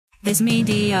This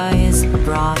media is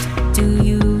brought to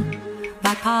you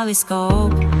by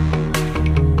Polyscope.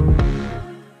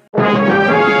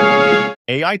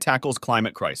 AI tackles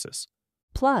climate crisis.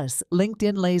 Plus,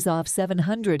 LinkedIn lays off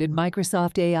 700 in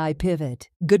Microsoft AI pivot.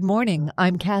 Good morning,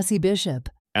 I'm Cassie Bishop.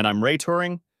 And I'm Ray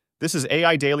Turing. This is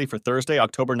AI Daily for Thursday,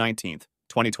 October 19th,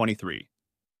 2023.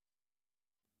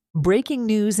 Breaking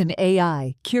news in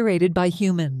AI, curated by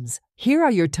humans. Here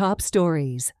are your top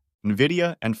stories.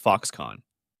 NVIDIA and Foxconn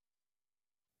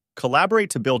collaborate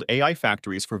to build AI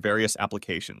factories for various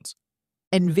applications.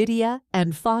 NVIDIA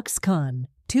and Foxconn,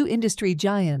 two industry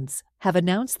giants, have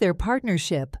announced their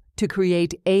partnership to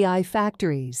create AI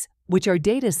factories, which are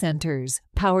data centers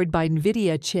powered by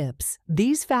NVIDIA chips.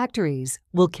 These factories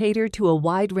will cater to a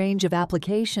wide range of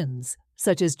applications,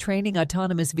 such as training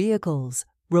autonomous vehicles,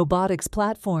 robotics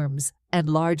platforms, and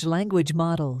large language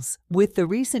models. With the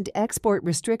recent export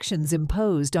restrictions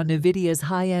imposed on NVIDIA's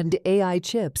high-end AI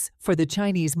chips for the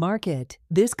Chinese market,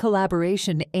 this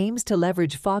collaboration aims to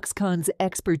leverage Foxconn's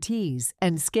expertise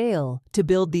and scale to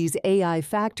build these AI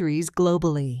factories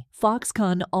globally.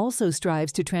 Foxconn also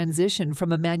strives to transition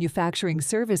from a manufacturing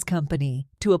service company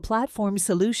to a platform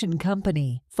solution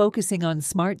company, focusing on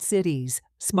smart cities,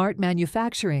 smart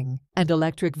manufacturing, and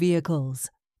electric vehicles.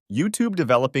 YouTube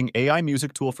developing AI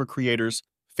music tool for creators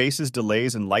faces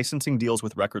delays in licensing deals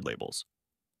with record labels.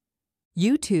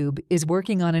 YouTube is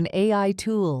working on an AI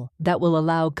tool that will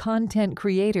allow content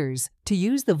creators to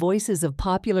use the voices of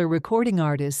popular recording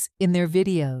artists in their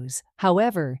videos.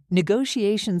 However,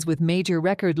 negotiations with major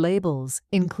record labels,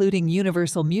 including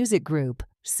Universal Music Group,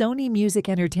 Sony Music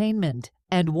Entertainment,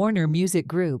 and Warner Music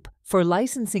Group, for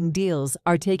licensing deals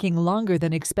are taking longer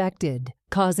than expected,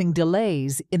 causing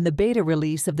delays in the beta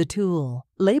release of the tool.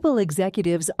 Label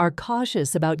executives are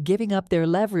cautious about giving up their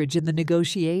leverage in the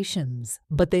negotiations,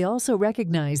 but they also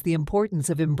recognize the importance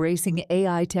of embracing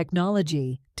AI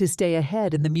technology to stay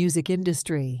ahead in the music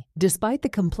industry. Despite the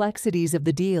complexities of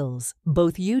the deals,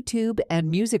 both YouTube and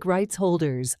music rights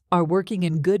holders are working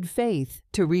in good faith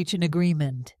to reach an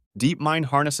agreement. DeepMind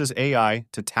harnesses AI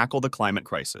to tackle the climate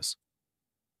crisis.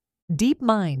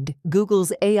 DeepMind,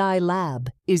 Google's AI lab,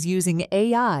 is using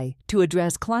AI to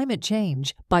address climate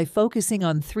change by focusing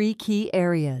on three key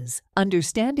areas: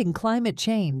 understanding climate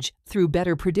change through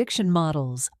better prediction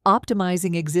models,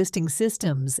 optimizing existing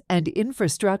systems and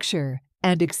infrastructure,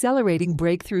 and accelerating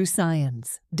breakthrough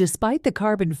science. Despite the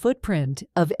carbon footprint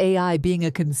of AI being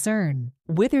a concern,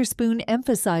 Witherspoon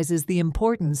emphasizes the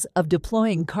importance of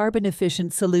deploying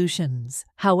carbon-efficient solutions.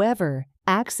 However,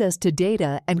 access to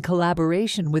data and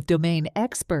collaboration with domain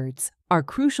experts are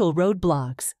crucial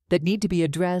roadblocks that need to be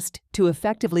addressed to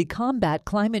effectively combat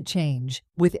climate change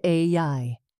with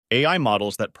AI. AI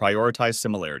models that prioritize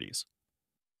similarities.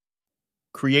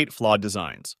 Create flawed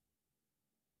designs.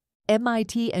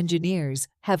 MIT engineers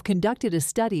have conducted a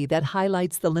study that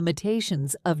highlights the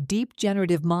limitations of deep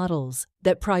generative models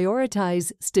that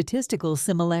prioritize statistical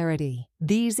similarity.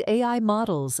 These AI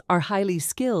models are highly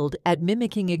skilled at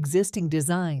mimicking existing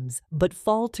designs, but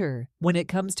falter when it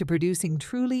comes to producing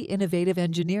truly innovative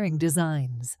engineering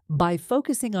designs. By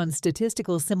focusing on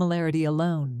statistical similarity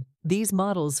alone, these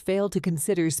models fail to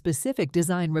consider specific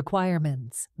design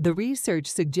requirements. The research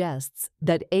suggests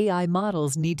that AI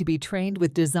models need to be trained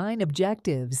with design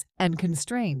objectives and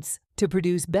constraints to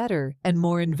produce better and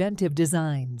more inventive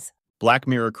designs. Black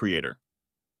Mirror creator.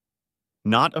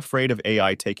 Not afraid of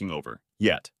AI taking over,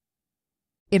 yet.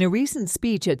 In a recent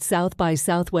speech at South by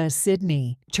Southwest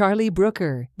Sydney, Charlie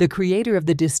Brooker, the creator of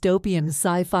the dystopian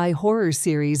sci-fi horror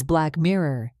series Black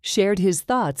Mirror, shared his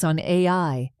thoughts on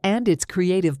AI and its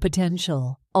creative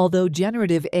potential. Although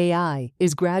generative AI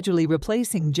is gradually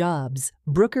replacing jobs,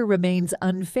 Brooker remains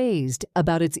unfazed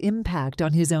about its impact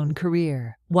on his own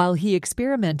career. While he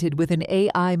experimented with an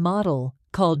AI model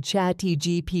called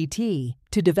ChatGPT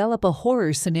to develop a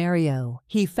horror scenario,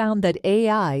 he found that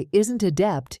AI isn't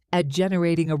adept at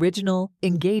generating original,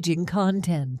 engaging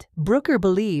content. Brooker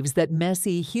believes that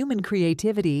messy human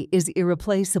creativity is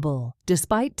irreplaceable,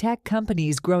 despite tech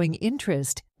companies' growing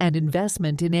interest and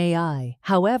investment in AI.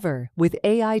 However, with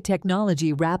AI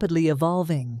technology rapidly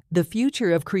evolving, the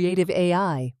future of creative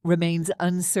AI remains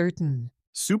uncertain.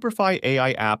 Superfi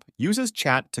AI app uses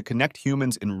chat to connect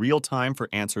humans in real time for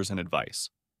answers and advice.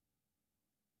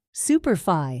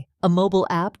 Superfi, a mobile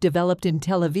app developed in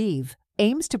Tel Aviv,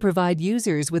 aims to provide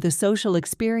users with a social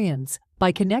experience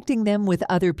by connecting them with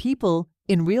other people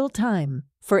in real time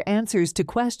for answers to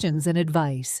questions and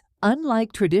advice.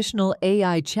 Unlike traditional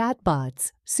AI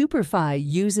chatbots, Superfi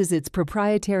uses its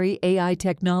proprietary AI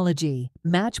technology,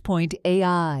 Matchpoint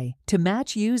AI, to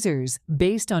match users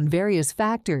based on various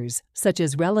factors such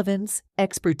as relevance,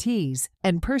 expertise,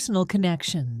 and personal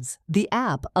connections. The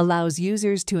app allows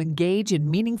users to engage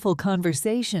in meaningful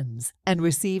conversations and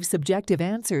receive subjective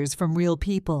answers from real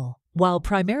people. While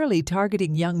primarily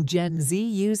targeting young Gen Z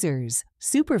users,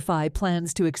 Superfi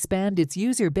plans to expand its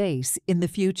user base in the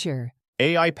future.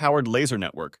 AI-powered laser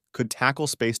network could tackle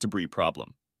space debris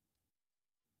problem.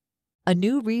 A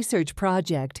new research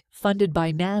project funded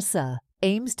by NASA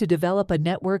aims to develop a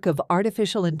network of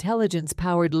artificial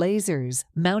intelligence-powered lasers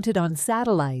mounted on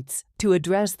satellites to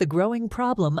address the growing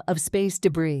problem of space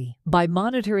debris. By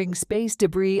monitoring space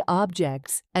debris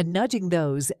objects and nudging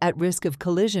those at risk of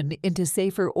collision into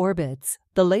safer orbits,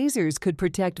 the lasers could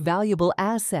protect valuable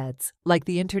assets like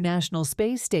the International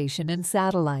Space Station and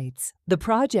satellites. The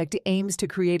project aims to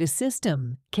create a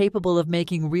system capable of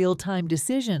making real-time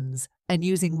decisions and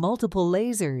using multiple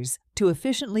lasers to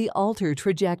efficiently alter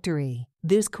trajectory.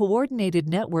 This coordinated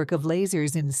network of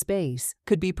lasers in space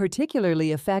could be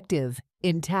particularly effective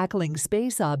in tackling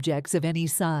space objects of any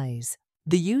size.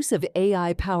 The use of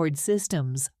AI-powered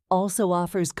systems also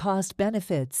offers cost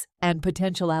benefits and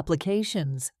potential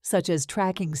applications, such as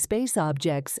tracking space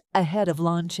objects ahead of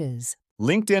launches.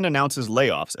 LinkedIn announces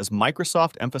layoffs as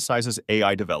Microsoft emphasizes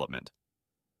AI development.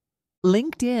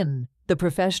 LinkedIn, the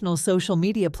professional social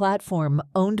media platform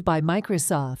owned by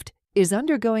Microsoft, is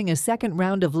undergoing a second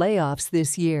round of layoffs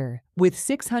this year, with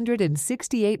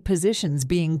 668 positions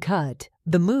being cut.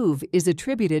 The move is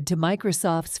attributed to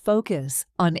Microsoft's focus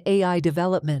on AI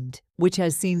development, which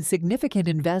has seen significant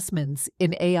investments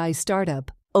in AI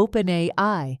startup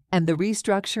OpenAI and the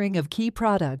restructuring of key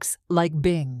products like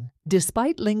Bing.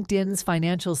 Despite LinkedIn's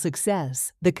financial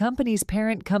success, the company's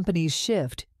parent company's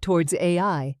shift towards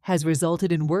AI has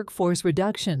resulted in workforce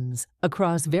reductions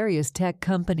across various tech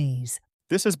companies.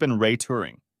 This has been Ray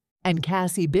Turing And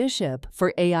Cassie Bishop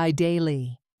for AI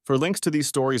Daily. For links to these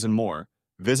stories and more,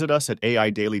 visit us at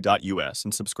aidaily.us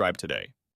and subscribe today.